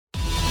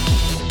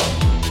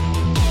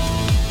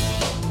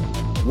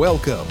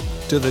Welcome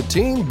to the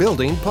Team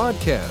Building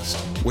Podcast,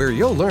 where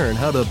you'll learn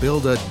how to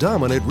build a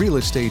dominant real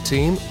estate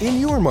team in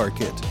your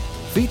market,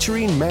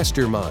 featuring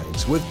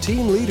masterminds with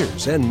team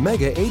leaders and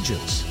mega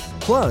agents,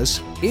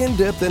 plus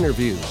in-depth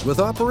interviews with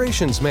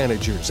operations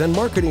managers and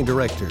marketing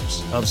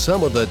directors of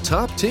some of the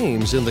top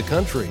teams in the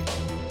country.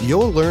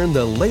 You'll learn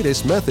the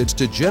latest methods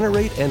to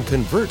generate and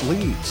convert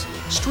leads,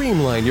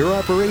 streamline your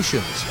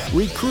operations,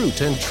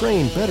 recruit and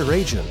train better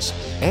agents,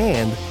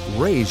 and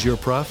raise your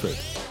profit.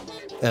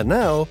 And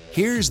now,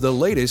 here's the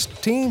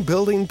latest Team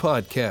Building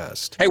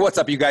Podcast. Hey, what's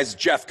up, you guys?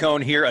 Jeff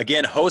Cohn here,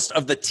 again, host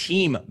of the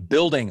Team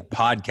Building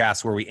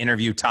Podcast, where we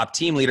interview top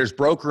team leaders,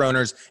 broker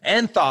owners,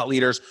 and thought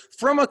leaders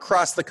from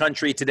across the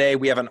country. Today,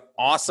 we have an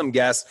awesome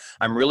guest.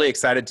 I'm really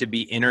excited to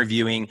be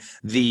interviewing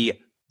the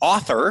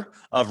author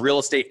of Real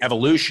Estate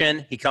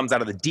Evolution. He comes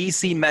out of the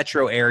DC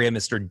metro area,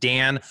 Mr.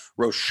 Dan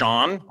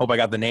Rochon. Hope I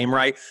got the name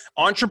right.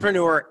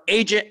 Entrepreneur,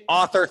 agent,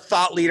 author,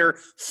 thought leader,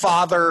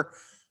 father.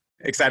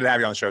 Excited to have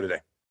you on the show today.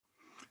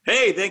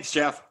 Hey, thanks,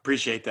 Jeff.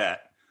 Appreciate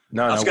that.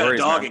 No I've got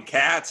worries, a dog man. and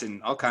cats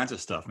and all kinds of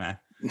stuff, man.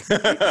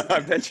 I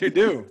bet you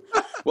do.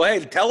 Well,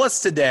 hey, tell us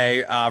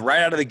today,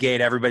 right out of the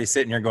gate, everybody's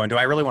sitting here going, do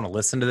I really want to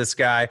listen to this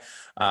guy?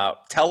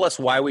 Tell us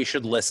why we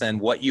should listen,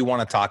 what you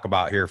want to talk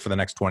about here for the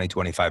next 20,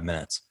 25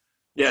 minutes.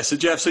 Yeah, so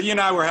Jeff, so you and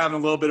I were having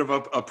a little bit of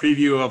a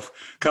preview of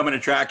coming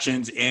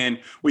attractions, and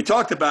we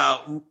talked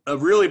about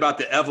really about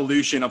the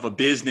evolution of a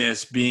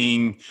business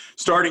being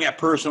starting at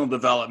personal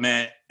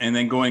development and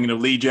then going into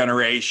lead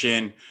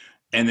generation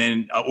and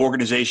then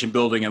organization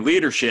building and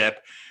leadership.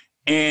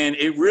 And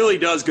it really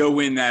does go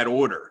in that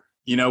order.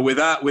 You know,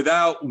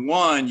 without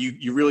one,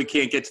 you really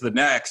can't get to the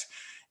next.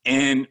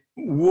 And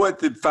what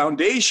the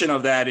foundation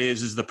of that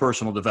is the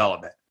personal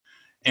development.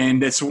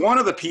 And it's one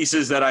of the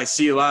pieces that I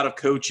see a lot of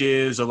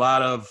coaches, a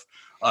lot of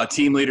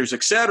team leaders,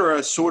 et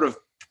cetera, sort of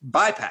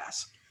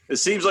bypass. It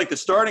seems like the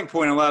starting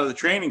point in a lot of the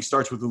training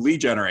starts with the lead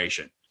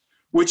generation,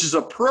 which is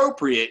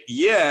appropriate.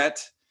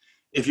 Yet,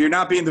 if you're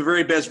not being the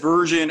very best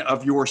version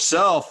of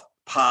yourself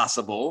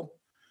possible,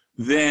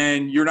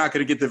 then you're not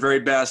going to get the very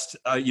best,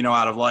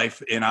 out of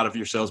life and out of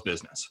your sales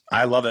business.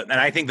 I love it. And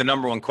I think the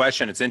number one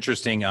question, it's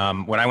interesting.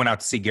 When I went out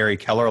to see Gary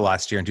Keller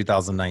last year in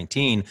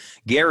 2019,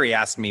 Gary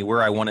asked me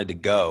where I wanted to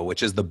go,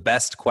 which is the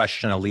best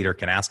question a leader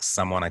can ask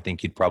someone. I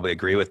think you'd probably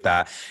agree with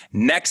that.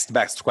 Next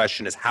best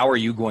question is, how are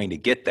you going to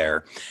get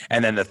there?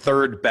 And then the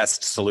third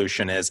best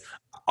solution is,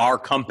 our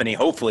company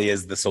hopefully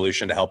is the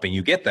solution to helping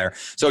you get there.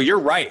 So you're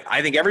right.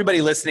 I think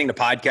everybody listening to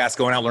podcasts,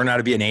 going out, learn how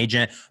to be an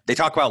agent, they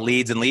talk about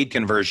leads and lead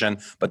conversion,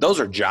 but those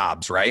are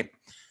jobs, right?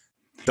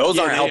 Those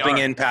aren't helping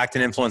impact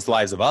and influence the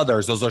lives of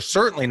others. Those are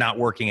certainly not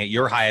working at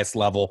your highest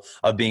level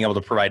of being able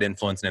to provide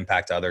influence and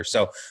impact to others.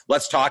 So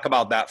let's talk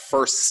about that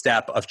first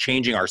step of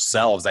changing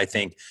ourselves. I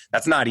think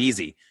that's not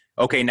easy.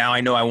 Okay, now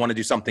I know I want to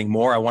do something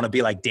more. I want to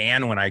be like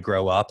Dan when I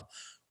grow up.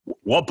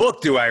 What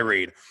book do I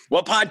read?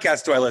 What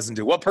podcast do I listen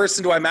to? What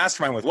person do I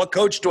mastermind with? What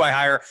coach do I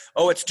hire?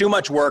 Oh, it's too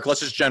much work.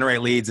 Let's just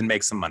generate leads and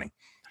make some money.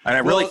 And I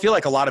really feel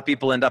like a lot of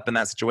people end up in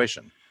that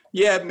situation.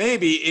 Yeah,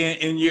 maybe.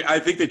 And I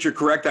think that you're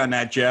correct on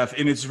that, Jeff.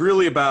 And it's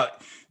really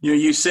about,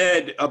 you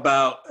said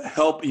about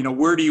help,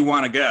 where do you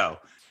want to go?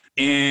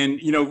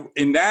 And,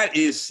 and that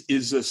is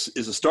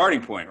a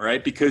starting point,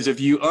 right? Because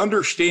if you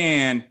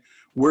understand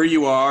where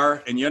you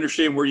are and you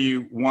understand where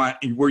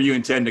you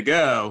intend to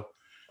go,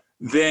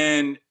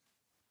 then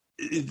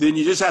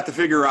you just have to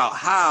figure out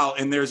how.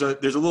 And there's a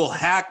little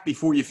hack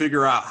before you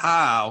figure out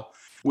how,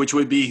 which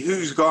would be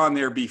who's gone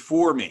there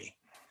before me.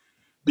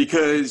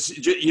 Because,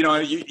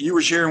 you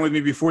were sharing with me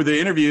before the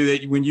interview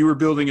that when you were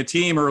building a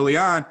team early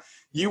on,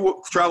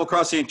 you travel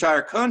across the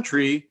entire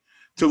country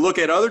to look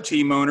at other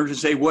team owners and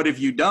say, what have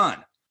you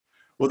done?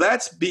 Well,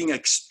 that's being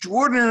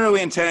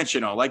extraordinarily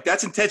intentional. Like,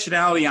 that's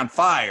intentionality on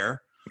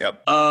fire.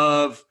 Yep.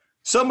 Of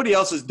somebody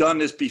else has done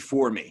this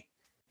before me.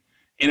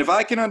 And if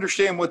I can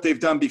understand what they've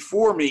done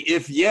before me,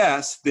 if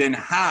yes, then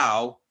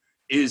how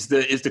is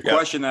the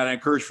question that I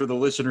encourage for the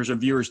listeners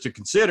and viewers to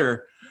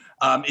consider.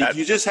 If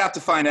you just have to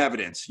find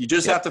evidence. You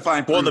just have to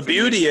find proof. Well, the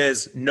beauty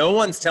is no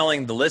one's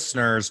telling the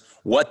listeners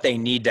what they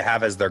need to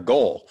have as their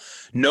goal.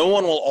 No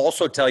one will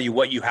also tell you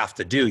what you have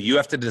to do. You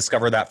have to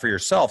discover that for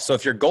yourself. So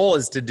if your goal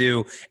is to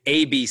do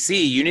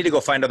ABC, you need to go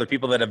find other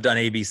people that have done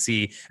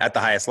ABC at the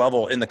highest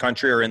level in the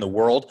country or in the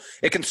world.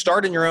 It can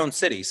start in your own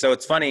city. So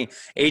it's funny,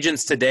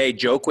 agents today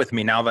joke with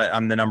me now that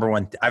I'm the number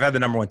one. I've had the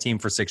number one team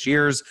for 6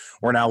 years.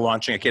 We're now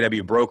launching a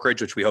KW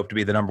brokerage, which we hope to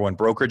be the number one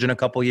brokerage in a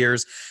couple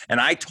years. And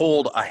I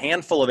told a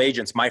handful of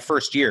agents my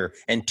first year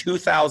in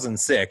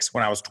 2006,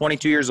 when I was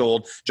 22 years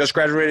old, just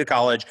graduated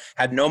college,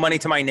 had no money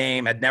to my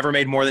name, had never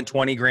made more than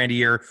 20 grand a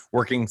year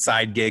working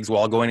side gigs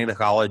while going into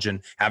college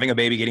and having a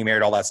baby, getting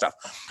married, all that stuff.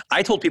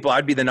 I told people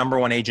I'd be the number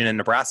one agent in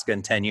Nebraska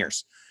in 10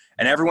 years.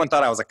 And everyone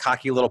thought I was a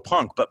cocky little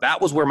punk, but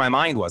that was where my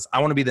mind was. I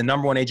want to be the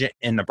number one agent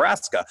in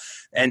Nebraska.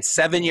 And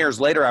 7 years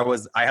later,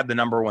 I had the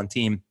number one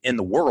team in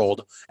the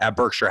world at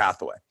Berkshire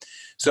Hathaway.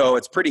 So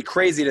it's pretty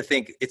crazy to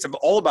think it's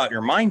all about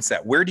your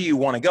mindset. Where do you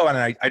want to go? And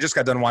I just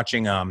got done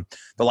watching The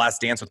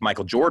Last Dance with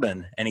Michael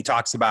Jordan, and he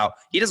talks about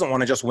he doesn't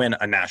want to just win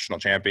a national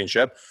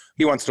championship.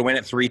 He wants to win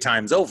it 3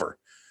 times over.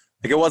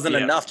 Like it wasn't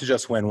enough to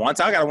just win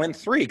once. I got to win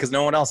 3 because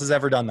no one else has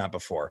ever done that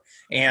before.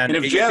 And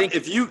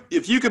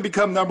if you could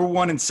become number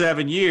one in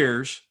 7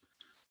 years,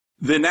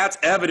 then that's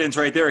evidence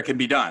right there. It can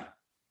be done.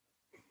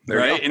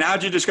 Right. And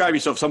how'd you describe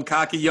yourself? Some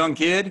cocky young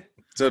kid?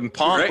 Some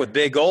punk with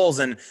big goals.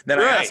 And then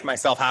I asked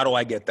myself, how do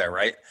I get there?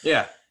 Right.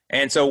 Yeah.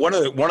 And so one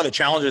of the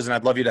challenges, and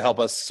I'd love you to help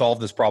us solve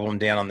this problem,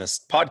 Dan, on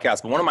this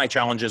podcast, but one of my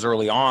challenges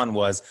early on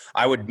was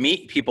I would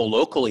meet people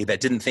locally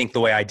that didn't think the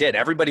way I did.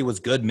 Everybody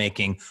was good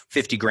making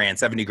 50 grand,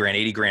 70 grand,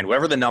 80 grand,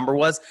 whatever the number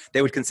was.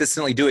 They would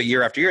consistently do it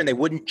year after year and they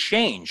wouldn't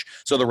change.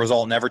 So the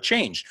result never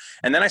changed.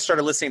 And then I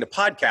started listening to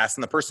podcasts,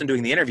 and the person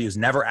doing the interviews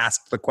never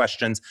asked the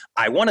questions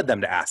I wanted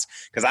them to ask,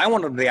 because I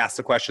wanted them to ask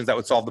the questions that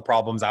would solve the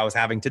problems I was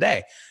having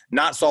today,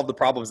 not solve the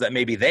problems that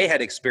maybe they had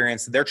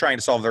experienced. They're trying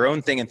to solve their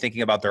own thing and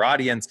thinking about their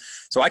audience.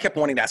 So I kept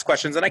wanting to ask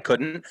questions and I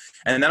couldn't.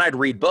 And then I'd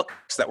read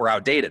books that were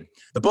outdated.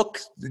 The book,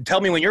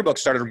 tell me when your book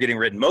started getting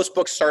written. Most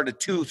books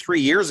started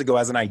 2-3 years ago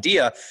as an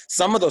idea.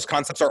 Some of those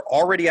concepts are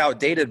already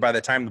outdated by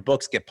the time the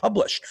books get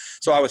published.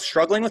 So I was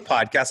struggling with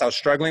podcasts. I was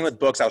struggling with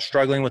books. I was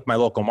struggling with my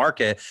local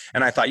market.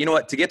 And I thought, you know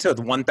what, to get to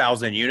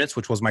 1,000 units,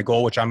 which was my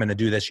goal, which I'm going to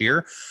do this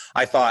year,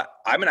 I thought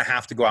I'm going to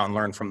have to go out and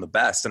learn from the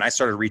best. And I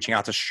started reaching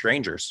out to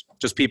strangers,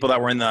 just people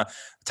that were in the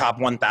top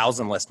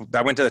 1,000 list.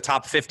 I went to the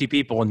top 50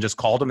 people and just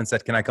called them and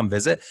said, can I come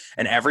visit?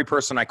 And every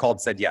person I called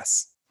said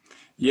yes.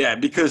 Yeah,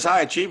 because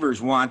high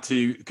achievers want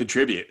to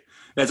contribute.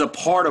 That's a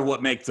part of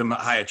what makes them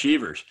high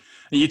achievers.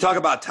 And you talk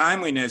about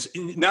timeliness.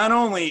 Not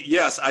only,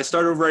 yes, I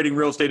started writing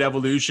Real Estate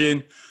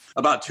Evolution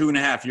about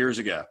 2.5 years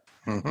ago.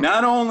 Mm-hmm.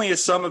 Not only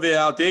is some of it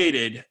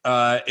outdated,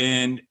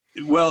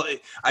 well,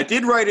 I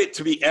did write it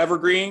to be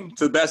evergreen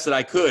to the best that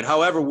I could.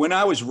 However, when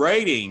I was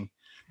writing,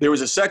 there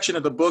was a section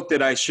of the book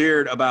that I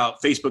shared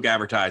about Facebook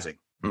advertising.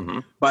 Mm-hmm.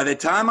 By the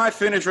time I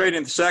finished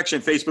writing the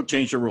section, Facebook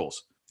changed the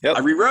rules. Yep. I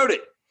rewrote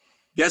it.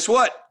 Guess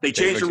what? They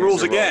changed the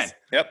rules again.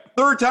 Yep.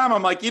 Third time,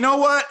 I'm like, you know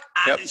what?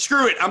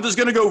 Screw it. I'm just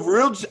going to go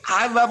real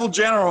high-level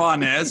general on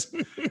this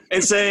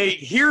and say,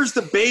 here's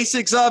the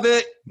basics of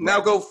it.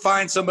 Now go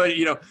find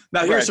somebody,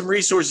 now here's some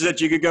resources that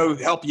you could go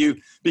help you,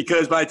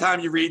 because by the time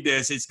you read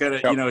this, it's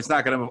going to, it's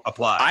not going to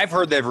apply. I've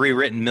heard they've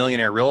rewritten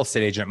Millionaire Real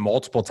Estate Agent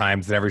multiple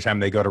times, and every time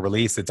they go to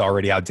release, it's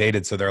already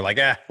outdated. So they're like,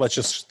 let's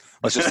just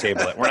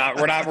table it.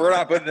 We're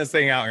not putting this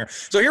thing out here.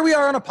 So here we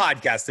are on a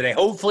podcast today.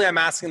 Hopefully I'm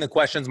asking the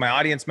questions my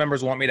audience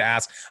members want me to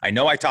ask. I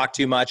know I talk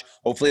too much.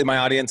 Hopefully my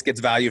audience gets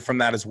value from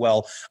that as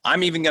well.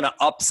 I'm even going to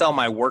upsell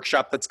my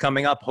workshop that's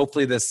coming up.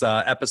 Hopefully this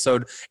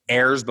episode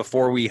airs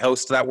before we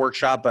host that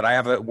workshop, but I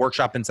have a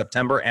workshop in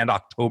September and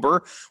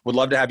October. Would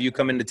love to have you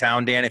come into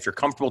town, Dan. If you're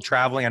comfortable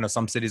traveling, I know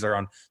some cities are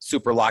on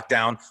super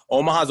lockdown.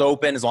 Omaha's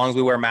open as long as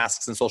we wear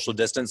masks and social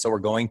distance, so we're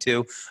going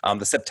to.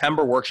 The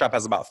September workshop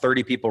has about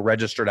 30 people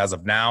registered as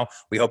of now.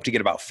 We hope to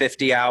get about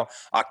 50 out.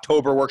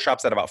 October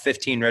workshop's at about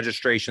 15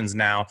 registrations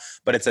now,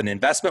 but it's an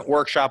investment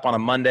workshop on a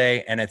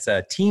Monday, and it's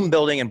a team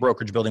building and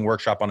brokerage building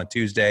workshop on a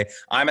Tuesday.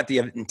 I'm at the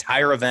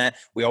entire event.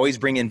 We always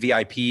bring in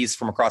VIPs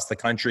from across the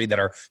country that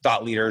are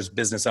thought leaders,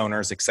 business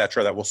owners, et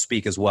cetera, that will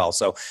speak as well.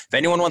 So if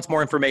anyone wants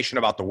more information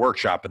about the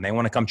workshop and they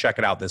want to come check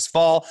it out this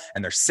fall,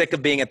 and they're sick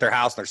of being at their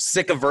house, they're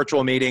sick of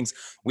virtual meetings,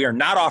 we are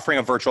not offering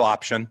a virtual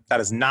option.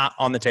 That is not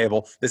on the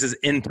table. This is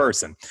in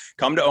person.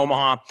 Come to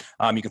Omaha.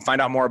 You can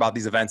find out more about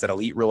these events at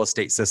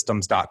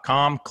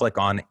EliteRealEstateSystems.com. Click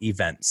on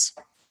events.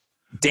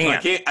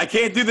 Dan, I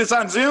can't do this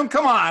on Zoom.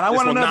 Come on, I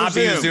want to know. This will not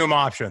be a Zoom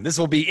option. This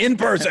will be in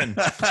person.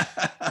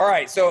 All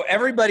right. So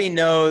everybody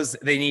knows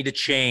they need to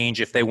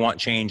change if they want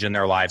change in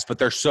their lives, but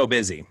they're so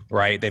busy,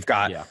 right? They've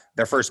got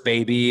their first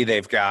baby,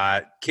 they've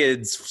got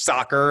kids,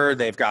 soccer,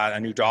 they've got a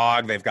new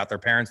dog, they've got their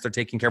parents they're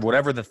taking care of.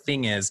 Whatever the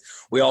thing is,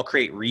 we all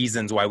create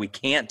reasons why we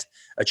can't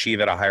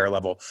achieve at a higher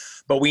level.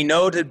 But we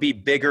know to be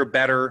bigger,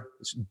 better,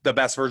 the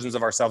best versions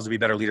of ourselves, to be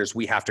better leaders,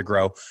 we have to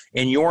grow.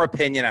 In your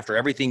opinion, after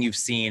everything you've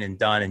seen and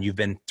done, and you've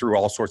been through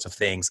all sorts of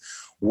things,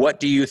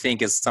 what do you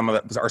think is some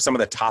of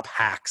the top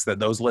hacks that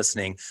those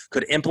listening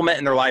could implement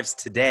in their lives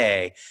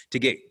today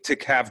to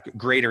have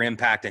greater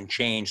impact and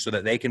change, so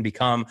that they can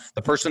become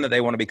the person that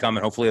they want to become,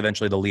 and hopefully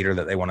eventually the leader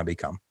that they want to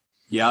become?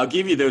 Yeah, I'll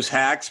give you those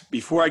hacks.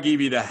 Before I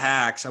give you the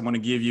hacks, I want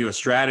to give you a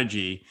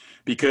strategy,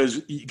 because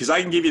I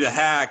can give you the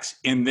hacks,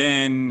 and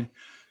then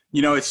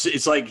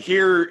it's like,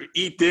 here,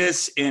 eat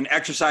this and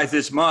exercise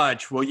this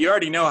much. Well, you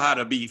already know how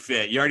to be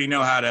fit. You already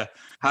know how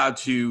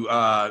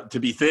to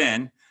be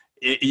thin.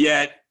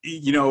 Yet,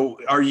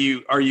 are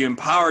you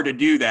empowered to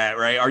do that,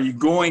 right? Are you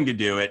going to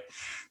do it?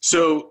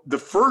 So the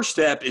first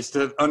step is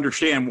to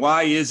understand,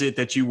 why is it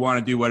that you want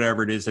to do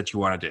whatever it is that you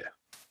want to do?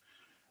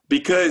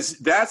 Because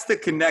that's the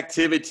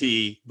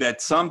connectivity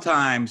that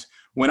sometimes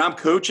when I'm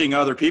coaching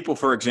other people,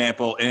 for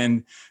example,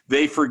 and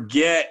they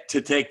forget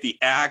to take the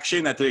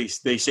action that they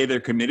say they're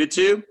committed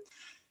to,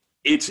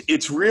 it's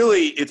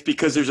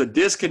because there's a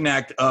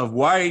disconnect of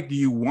why do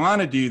you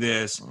want to do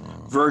this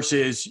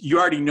versus you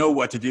already know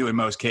what to do in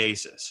most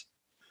cases.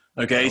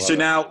 Okay. So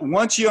now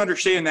once you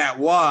understand that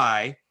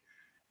why,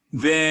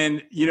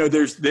 then,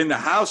 then the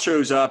house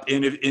shows up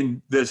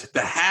in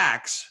the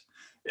hacks,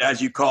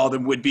 as you call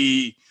them, would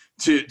be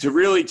to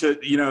really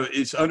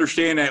it's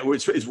understand that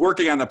it's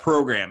working on the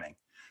programming.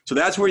 So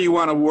that's where you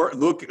want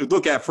to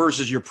look at first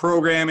is your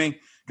programming,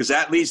 because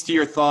that leads to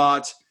your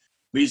thoughts,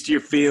 leads to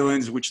your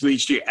feelings, which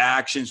leads to your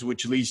actions,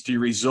 which leads to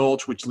your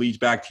results, which leads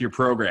back to your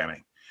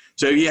programming.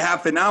 So if you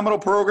have phenomenal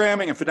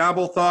programming and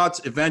phenomenal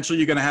thoughts, eventually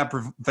you're going to have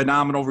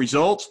phenomenal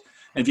results.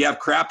 And if you have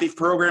crappy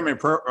programming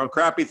and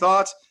crappy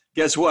thoughts,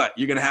 guess what?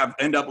 You're going to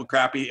end up with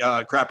crappy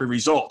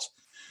results.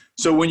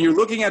 So when you're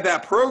looking at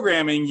that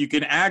programming, you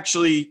can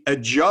actually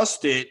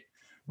adjust it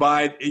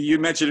by, you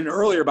mentioned it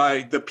earlier,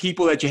 by the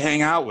people that you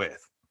hang out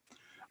with.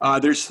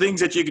 There's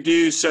things that you can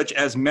do, such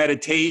as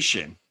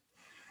meditation.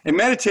 And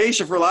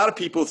meditation, for a lot of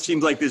people,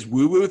 seems like this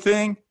woo-woo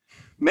thing.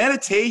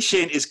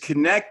 Meditation is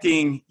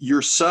connecting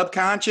your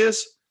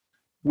subconscious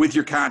with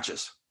your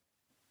conscious.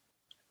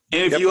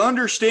 And if you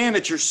understand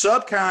that your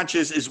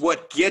subconscious is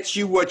what gets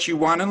you what you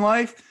want in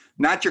life,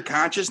 not your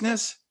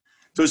consciousness.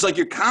 So it's like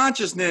your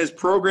consciousness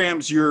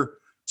programs your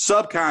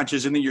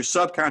subconscious, and then your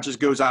subconscious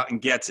goes out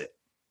and gets it.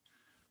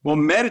 Well,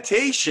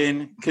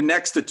 meditation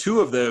connects the two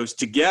of those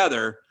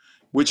together,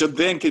 which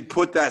then could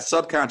put that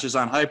subconscious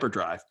on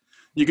hyperdrive.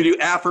 You can do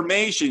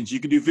affirmations. You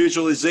can do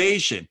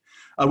visualization.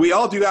 We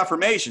all do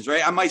affirmations,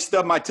 right? I might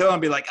stub my toe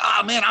and be like,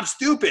 oh, man, I'm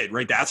stupid,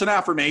 right? That's an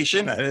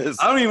affirmation. That is.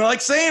 I don't even like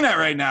saying that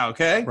right now,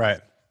 okay? Right.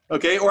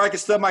 Okay, or I can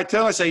stub my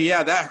toe and say,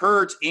 yeah, that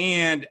hurts,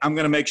 and I'm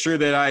going to make sure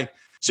that I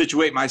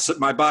situate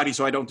my body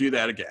so I don't do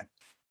that again.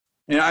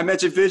 And I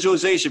mentioned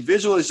visualization.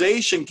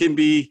 Visualization can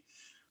be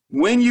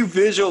when you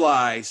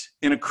visualize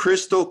in a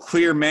crystal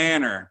clear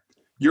manner,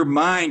 your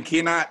mind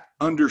cannot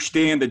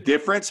understand the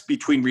difference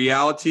between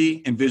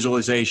reality and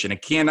visualization.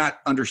 It cannot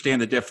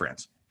understand the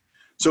difference.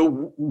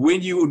 So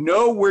when you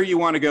know where you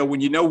want to go,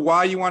 when you know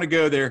why you want to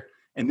go there,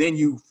 and then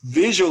you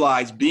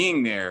visualize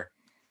being there,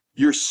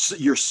 your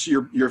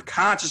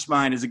conscious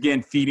mind is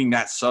again feeding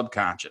that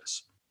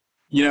subconscious.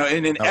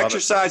 And then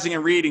exercising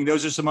and reading,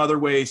 those are some other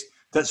ways,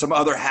 some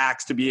other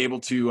hacks to be able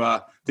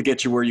to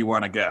get you where you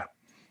want to go.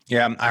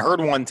 Yeah, I heard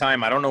one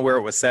time, I don't know where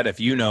it was said, if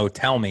you know,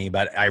 tell me,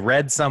 but I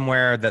read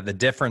somewhere that the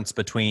difference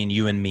between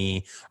you and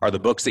me are the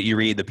books that you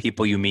read, the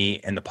people you meet,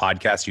 and the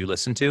podcasts you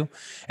listen to.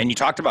 And you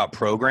talked about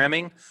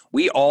programming.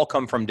 We all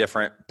come from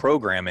different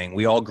programming.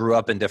 We all grew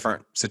up in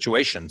different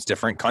situations,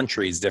 different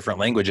countries, different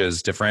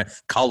languages, different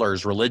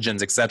colors,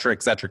 religions, et cetera,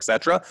 et cetera, et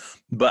cetera.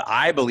 But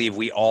I believe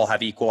we all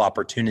have equal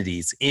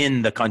opportunities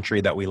in the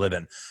country that we live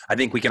in. I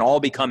think we can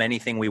all become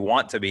anything we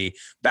want to be.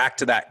 Back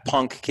to that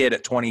punk kid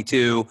at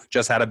 22,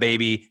 just had a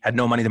baby, had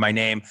no money to my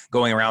name,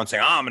 going around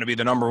saying, I'm going to be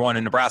the number one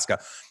in Nebraska.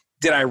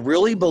 Did I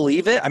really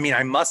believe it? I mean,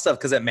 I must have,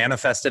 because it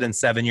manifested in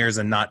 7 years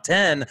and not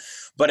 10.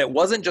 But it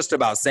wasn't just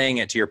about saying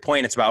it. To your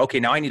point, it's about, okay,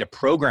 now I need to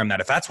program that.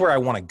 If that's where I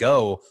want to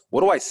go,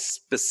 what do I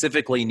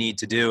specifically need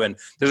to do? And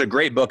there's a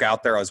great book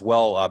out there as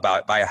well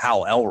by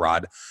Hal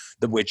Elrod,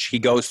 which he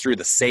goes through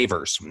the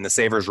savers. And the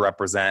savers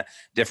represent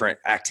different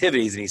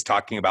activities. And he's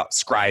talking about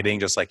scribing,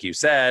 just like you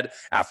said,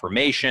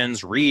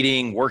 affirmations,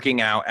 reading,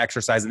 working out,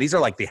 exercise. And these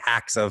are like the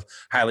hacks of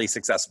highly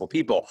successful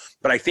people.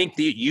 But I think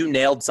you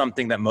nailed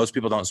something that most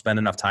people don't spend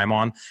enough time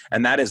on.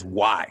 And that is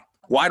why.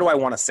 Why do I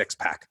want a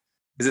six-pack?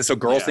 Is it so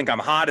girls think I'm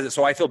hot? Is it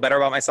so I feel better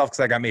about myself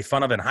because I got made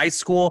fun of in high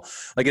school?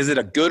 Like, is it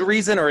a good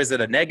reason or is it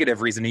a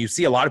negative reason? And you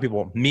see a lot of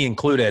people, me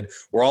included,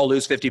 we're all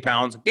lose 50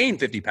 pounds, gain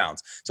 50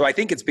 pounds. So I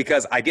think it's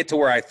because I get to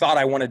where I thought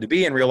I wanted to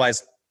be and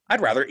realize I'd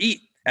rather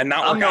eat and not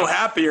work out. I'm no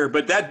happier,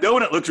 but that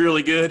donut looks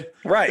really good.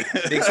 Right,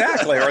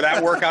 exactly. Or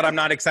that workout, I'm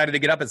not excited to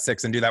get up at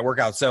 6 and do that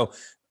workout. So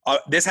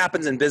this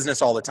happens in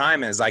business all the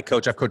time. As I've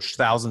coached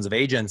thousands of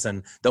agents,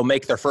 and they'll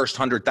make their first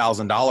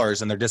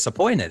 $100,000 and they're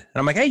disappointed. And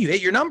I'm like, hey, you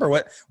hit your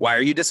number. Why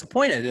are you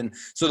disappointed? And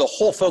so the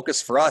whole focus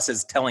for us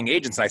is telling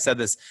agents, and I said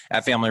this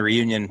at Family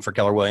Reunion for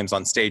Keller Williams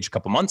on stage a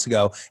couple months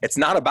ago, it's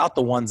not about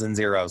the ones and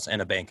zeros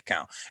in a bank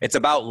account. It's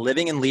about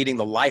living and leading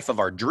the life of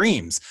our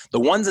dreams. The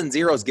ones and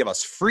zeros give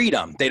us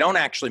freedom. They don't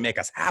actually make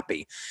us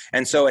happy.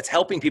 And so it's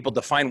helping people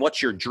define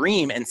what's your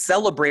dream and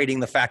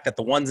celebrating the fact that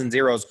the ones and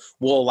zeros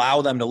will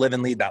allow them to live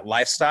and lead that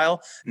lifestyle.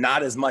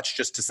 Not as much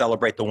just to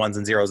celebrate the ones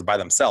and zeros by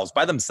themselves.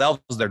 By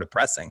themselves, they're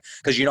depressing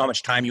because you know how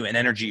much time and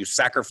energy you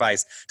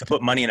sacrifice to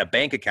put money in a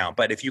bank account.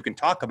 But if you can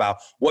talk about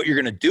what you're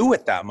going to do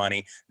with that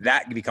money,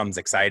 that becomes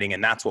exciting.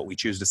 And that's what we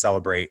choose to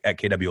celebrate at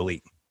KW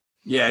Elite.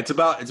 Yeah, it's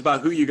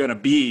about who you're going to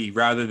be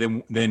rather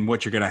than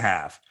what you're going to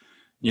have.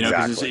 You know,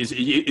 because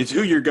it's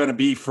who you're going to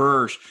be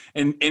first.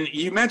 And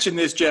you mentioned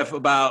this, Jeff,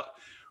 about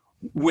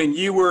when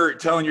you were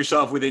telling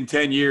yourself within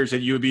 10 years that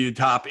you would be the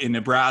top in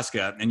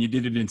Nebraska, and you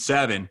did it in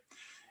 7.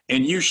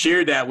 And you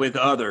shared that with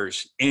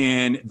others,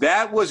 and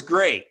that was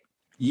great.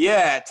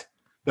 Yet,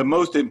 the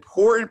most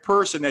important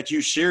person that you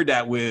shared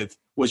that with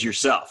was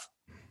yourself.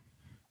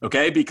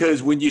 Okay.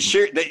 Because when you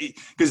share that,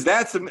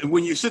 because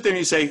when you sit there and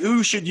you say,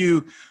 who should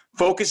you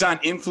focus on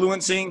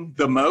influencing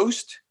the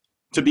most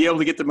to be able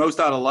to get the most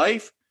out of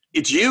life?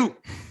 It's you.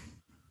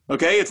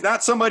 Okay. It's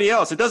not somebody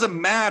else. It doesn't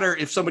matter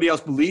if somebody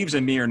else believes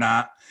in me or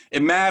not.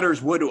 It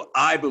matters, what do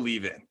I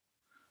believe in?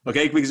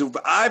 Okay. Because if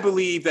I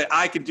believe that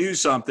I can do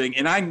something,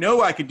 and I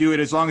know I can do it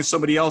as long as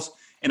somebody else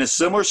in a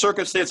similar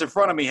circumstance in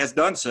front of me has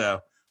done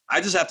so, I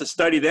just have to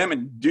study them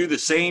and do the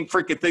same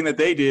freaking thing that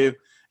they do,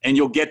 and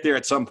you'll get there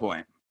at some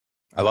point.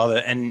 I love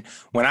it. And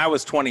when I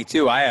was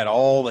 22, I had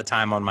all the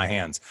time on my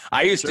hands.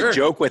 I used to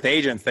joke with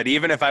agents that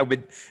even if I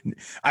would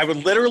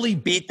literally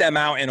beat them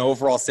out in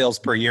overall sales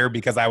per year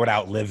because I would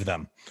outlive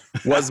them.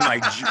 Was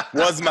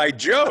my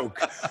joke.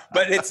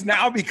 But it's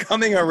now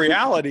becoming a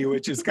reality,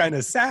 which is kind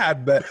of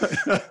sad. But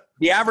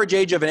the average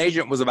age of an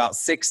agent was about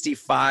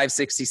 65,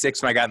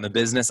 66 when I got in the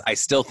business. I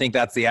still think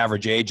that's the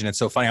average age. And it's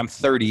so funny. I'm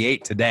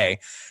 38 today,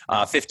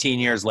 15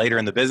 years later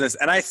in the business,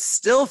 and I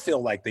still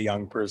feel like the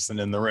young person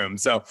in the room.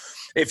 So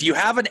if you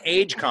have an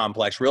age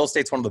complex, real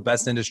estate's one of the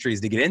best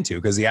industries to get into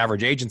because the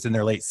average agent's in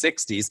their late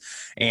 60s,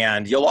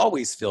 and you'll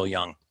always feel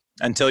young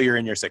until you're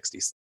in your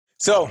 60s.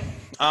 So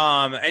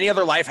any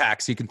other life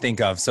hacks you can think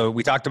of? So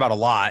we talked about a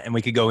lot, and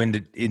we could go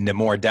into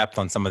more depth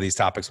on some of these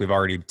topics we've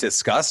already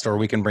discussed, or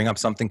we can bring up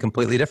something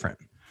completely different.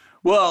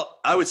 Well,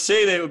 I would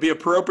say that it would be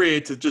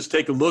appropriate to just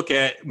take a look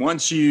at,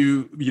 once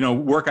you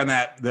work on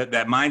that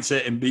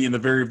mindset and being the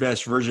very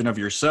best version of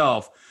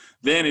yourself,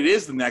 then it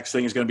is the next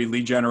thing is going to be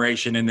lead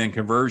generation and then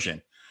conversion.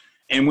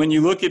 And when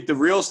you look at the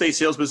real estate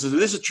sales business,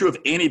 this is true of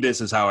any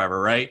business, however,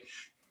 right?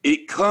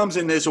 It comes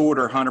in this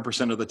order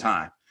 100% of the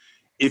time.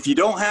 If you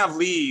don't have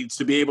leads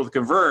to be able to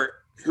convert,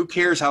 who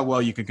cares how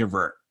well you can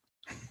convert?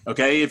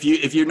 Okay. If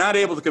you're not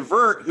able to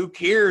convert, who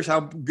cares how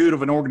good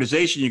of an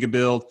organization you can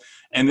build?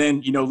 And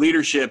then,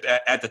 leadership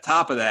at the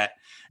top of that.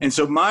 And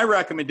so my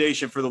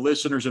recommendation for the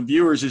listeners and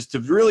viewers is to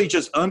really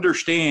just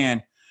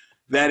understand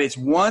that it's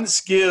one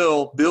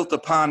skill built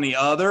upon the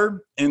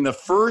other, and the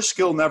first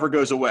skill never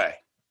goes away.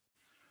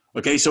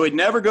 Okay, so it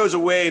never goes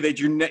away. That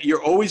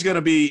you're always going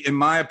to be, in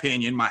my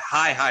opinion, my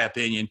high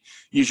opinion,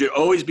 you should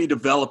always be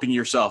developing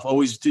yourself,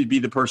 always to be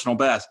the personal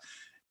best.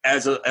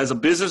 As a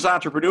business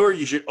entrepreneur,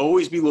 you should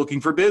always be looking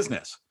for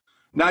business.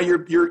 Now,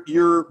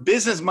 your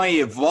business may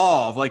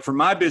evolve. Like for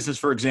my business,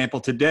 for example,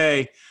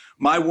 today,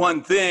 my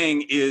one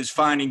thing is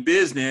finding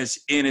business,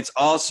 and it's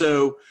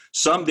also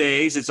some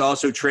days it's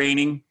also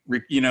training.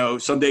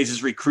 Some days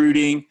it's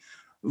recruiting,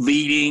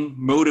 leading,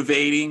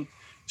 motivating.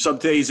 Some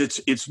days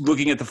it's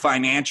looking at the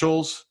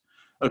financials.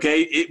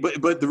 Okay,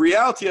 but the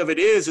reality of it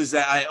is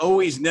that I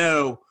always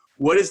know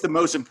what is the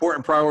most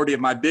important priority of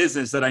my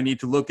business that I need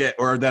to look at,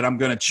 or that I'm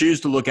going to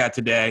choose to look at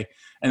today,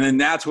 and then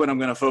that's what I'm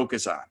going to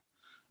focus on.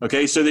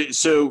 Okay,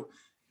 so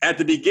at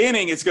the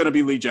beginning, it's going to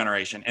be lead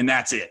generation, and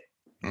that's it.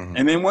 Mm-hmm.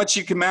 And then once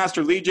you can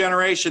master lead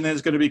generation, then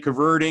it's going to be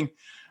converting.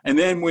 And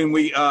then when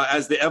we,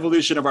 as the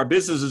evolution of our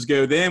businesses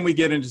go, then we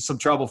get into some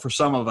trouble for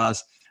some of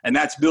us, and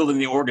that's building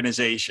the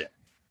organization.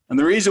 And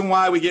the reason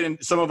why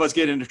some of us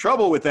get into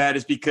trouble with that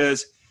is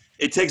because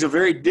it takes a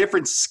very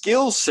different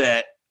skill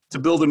set to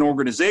build an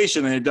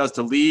organization than it does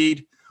to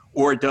lead,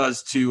 or it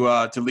does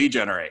to lead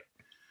generate.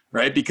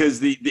 Right?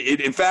 Because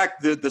in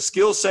fact, the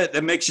skill set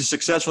that makes you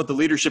successful at the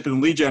leadership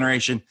and lead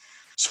generation,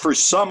 for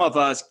some of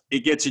us, it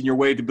gets in your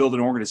way to build an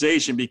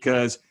organization,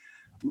 because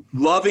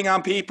loving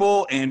on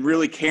people and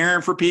really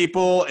caring for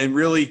people and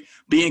really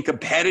being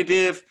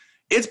competitive,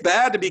 it's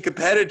bad to be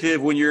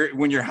competitive when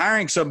you're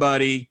hiring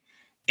somebody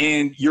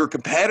and your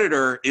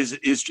competitor is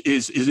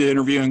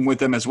interviewing with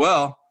them as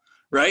well.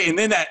 Right? And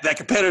then that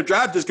competitive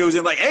drive just goes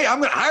in like, hey, I'm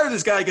going to hire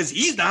this guy because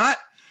he's not.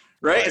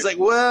 Right? It's like,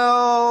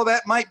 well,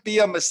 that might be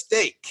a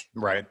mistake.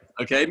 Right.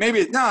 Okay. Maybe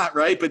it's not,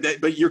 right.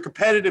 But your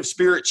competitive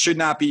spirit should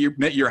not be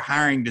your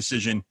hiring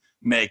decision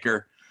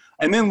maker.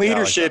 And then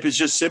leadership is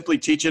just simply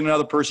teaching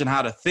another person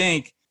how to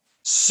think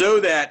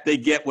so that they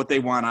get what they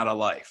want out of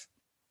life.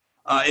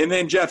 And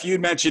then Jeff, you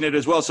mentioned it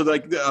as well. So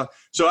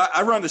so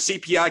I run the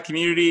CPI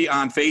community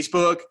on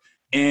Facebook,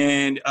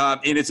 and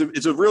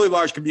it's a really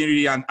large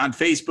community on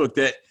Facebook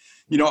that,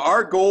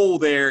 our goal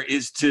there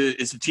is to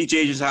teach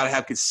agents how to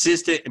have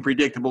consistent and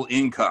predictable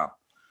income,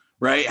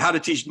 right? How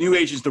to teach new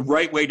agents the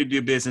right way to do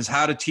business,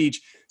 how to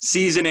teach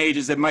seasoned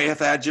agents that might have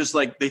had just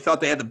like they thought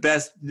they had the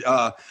best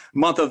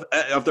month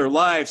of their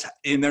lives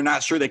and they're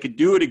not sure they could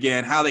do it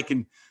again, how they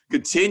can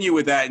continue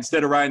with that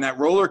instead of riding that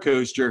roller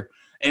coaster,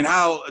 and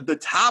how the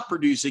top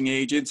producing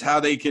agents, how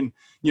they can,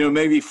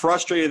 maybe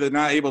frustrated they're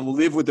not able to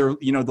live with their,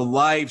 the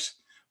lives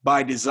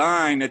by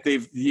design that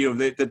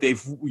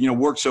they've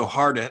worked so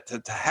hard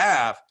to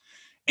have.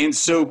 And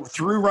so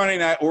through running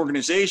that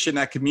organization,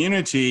 that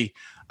community,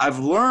 I've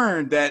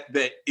learned that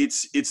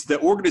it's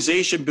the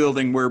organization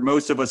building where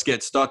most of us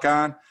get stuck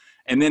on.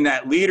 And then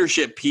that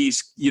leadership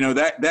piece,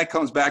 that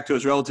comes back to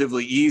us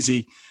relatively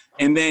easy.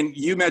 And then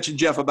you mentioned,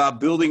 Jeff, about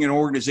building an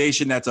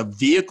organization that's a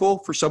vehicle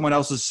for someone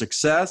else's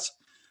success.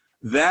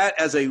 That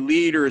as a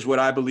leader is what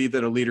I believe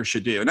that a leader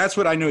should do. And that's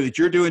what I know that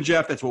you're doing,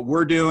 Jeff. That's what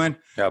we're doing.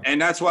 Yep.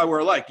 And that's why we're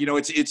alike.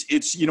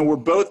 It's we're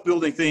both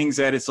building things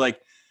that it's like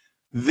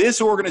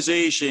this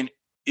organization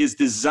is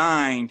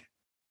designed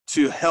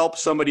to help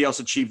somebody else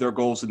achieve their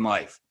goals in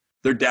life,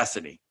 their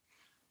destiny.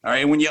 All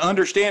right. And when you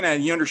understand that,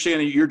 and you understand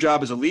that your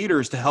job as a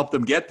leader is to help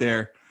them get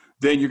there,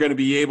 then you're going to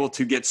be able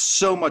to get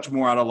so much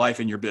more out of life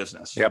in your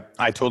business. Yep.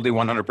 I totally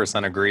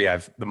 100% agree.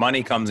 The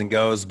money comes and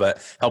goes,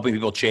 but helping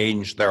people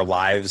change their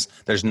lives,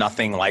 there's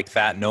nothing like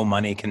that. No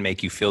money can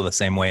make you feel the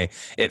same way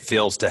it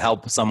feels to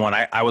help someone.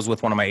 I was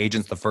with one of my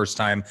agents the first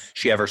time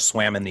she ever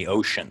swam in the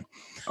ocean.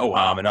 Oh,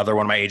 wow. Another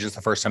one of my agents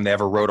the first time they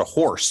ever rode a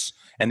horse.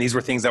 And these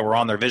were things that were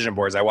on their vision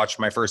boards. I watched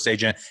my first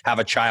agent have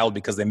a child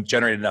because they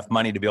generated enough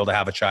money to be able to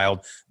have a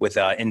child with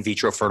in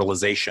vitro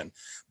fertilization.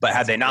 But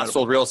had they not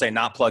sold real estate,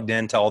 not plugged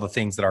into all the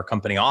things that our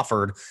company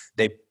offered,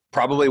 they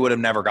probably would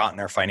have never gotten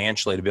there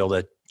financially to be able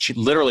to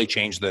literally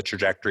change the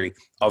trajectory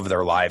of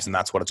their lives. And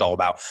that's what it's all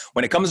about.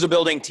 When it comes to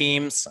building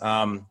teams,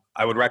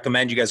 I would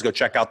recommend you guys go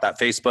check out that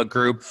Facebook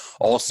group.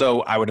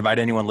 Also, I would invite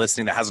anyone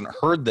listening that hasn't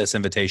heard this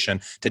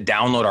invitation to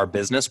download our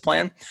business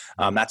plan.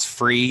 That's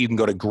free. You can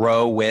go to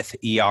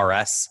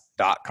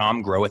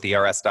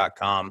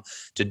growwithers.com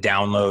to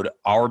download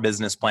our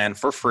business plan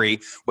for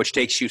free, which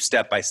takes you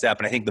step by step.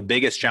 And I think the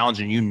biggest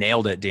challenge, and you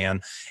nailed it,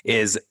 Dan,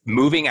 is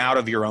moving out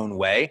of your own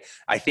way.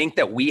 I think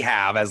that we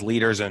have, as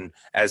leaders and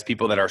as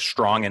people that are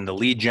strong in the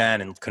lead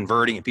gen and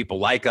converting and people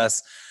like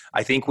us,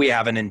 I think we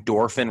have an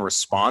endorphin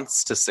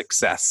response to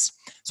success.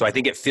 So I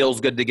think it feels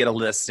good to get a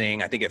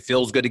listing. I think it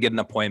feels good to get an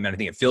appointment. I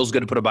think it feels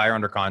good to put a buyer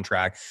under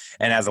contract.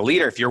 And as a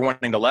leader, if you're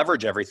wanting to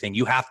leverage everything,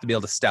 you have to be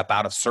able to step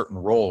out of certain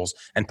roles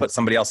and put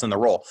somebody else in the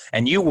role.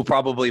 And you will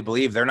probably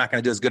believe they're not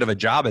going to do as good of a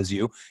job as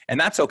you. And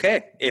that's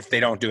okay if they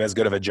don't do as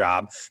good of a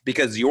job,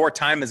 because your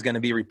time is going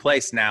to be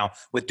replaced now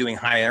with doing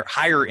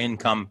higher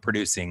income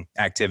producing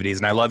activities.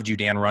 And I loved you,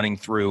 Dan, running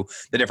through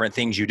the different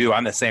things you do.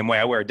 I'm the same way.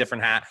 I wear a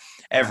different hat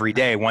every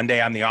day. One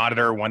day I'm the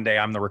auditor. One day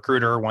I'm the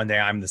recruiter. One day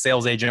I'm the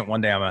sales agent.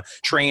 One day I'm a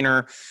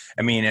trainer.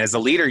 I mean, as a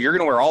leader, you're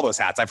going to wear all those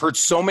hats. I've heard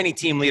so many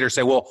team leaders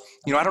say, well,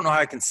 I don't know how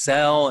I can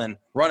sell and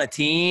run a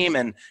team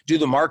and do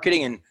the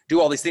marketing and do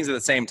all these things at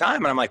the same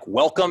time. And I'm like,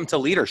 welcome to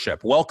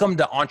leadership. Welcome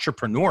to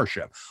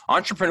entrepreneurship.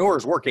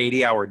 Entrepreneurs work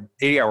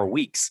 80-hour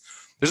weeks.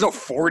 There's no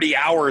 40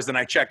 hours and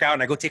I check out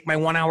and I go take my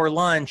 1 hour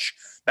lunch.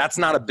 That's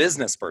not a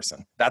business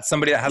person. That's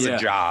somebody that has a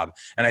job.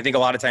 And I think a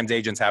lot of times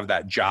agents have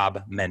that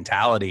job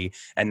mentality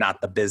and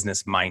not the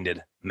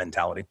business-minded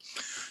mentality.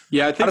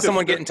 Yeah, I think how does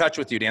someone get in touch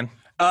with you, Dan?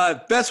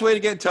 Best way to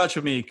get in touch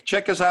with me,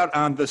 check us out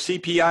on the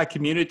CPI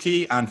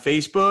community on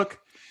Facebook.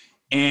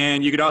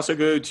 And you can also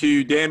go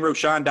to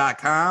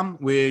danrochon.com,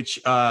 which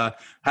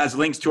has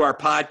links to our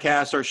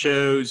podcasts, our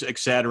shows,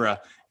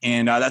 etc.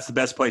 And that's the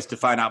best place to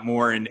find out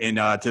more and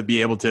to be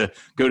able to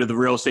go to the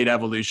Real Estate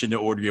Evolution to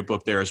order your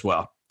book there as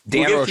well.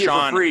 Dan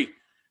Rochon. For free.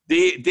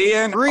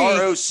 Dan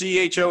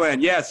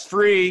Rochon. Yes,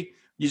 free.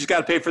 You just got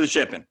to pay for the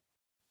shipping.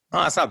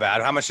 Oh, that's not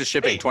bad. How much is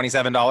shipping?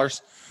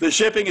 $27? The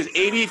shipping is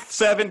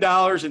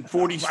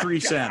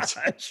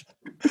 $87.43.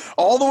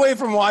 All the way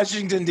from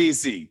Washington,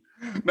 D.C.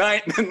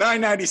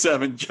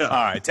 $9.97. All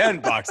right,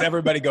 $10.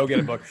 Everybody go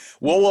get a book.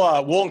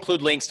 We'll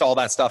include links to all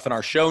that stuff in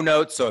our show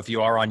notes. So if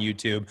you are on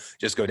YouTube,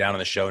 just go down in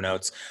the show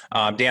notes.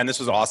 Dan, this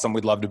was awesome.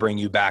 We'd love to bring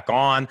you back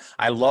on.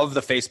 I love the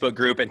Facebook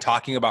group and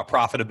talking about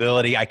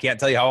profitability. I can't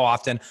tell you how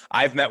often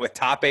I've met with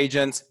top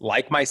agents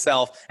like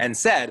myself and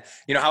said,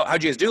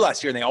 how'd you guys do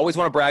last year? And they always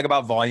want to brag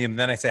about volume.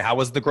 Then I say, how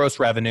was the gross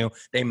revenue?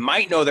 They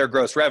might know their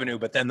gross revenue,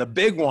 but then the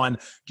big one, do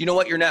you know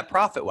what your net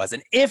profit was?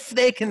 And if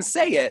they can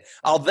say it,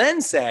 I'll then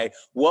say,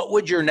 what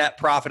would your net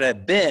profit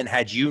have been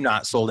had you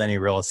not sold any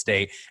real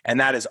estate? And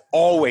that is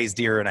always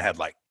deer in a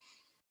headlight.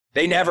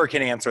 They never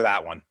can answer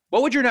that one.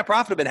 What would your net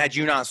profit have been had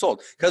you not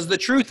sold? Because the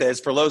truth is,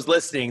 for those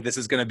listening, this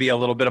is going to be a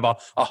little bit of a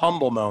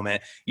humble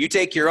moment. You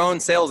take your own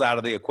sales out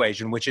of the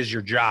equation, which is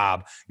your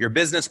job. Your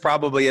business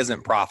probably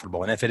isn't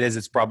profitable. And if it is,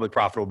 it's probably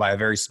profitable by a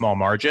very small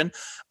margin.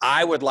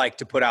 I would like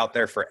to put out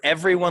there for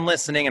everyone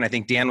listening, and I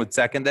think Dan would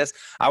second this,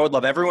 I would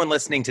love everyone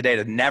listening today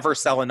to never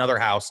sell another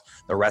house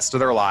the rest of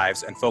their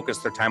lives and focus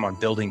their time on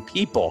building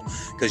people,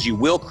 because you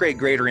will create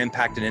greater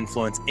impact and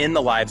influence in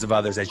the lives of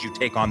others as you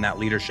take on that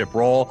leadership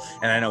role.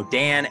 And I know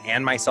Dan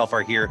and myself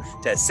are here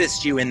to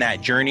assist you in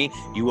that journey.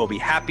 You will be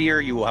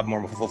happier, you will have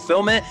more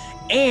fulfillment,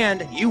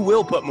 and you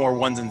will put more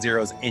ones and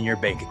zeros in your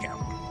bank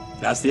account.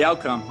 That's the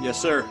outcome. Yes,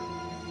 sir.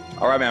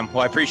 All right, man.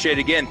 Well, I appreciate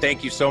it again.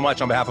 Thank you so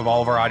much on behalf of all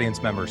of our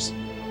audience members.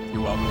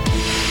 You're welcome.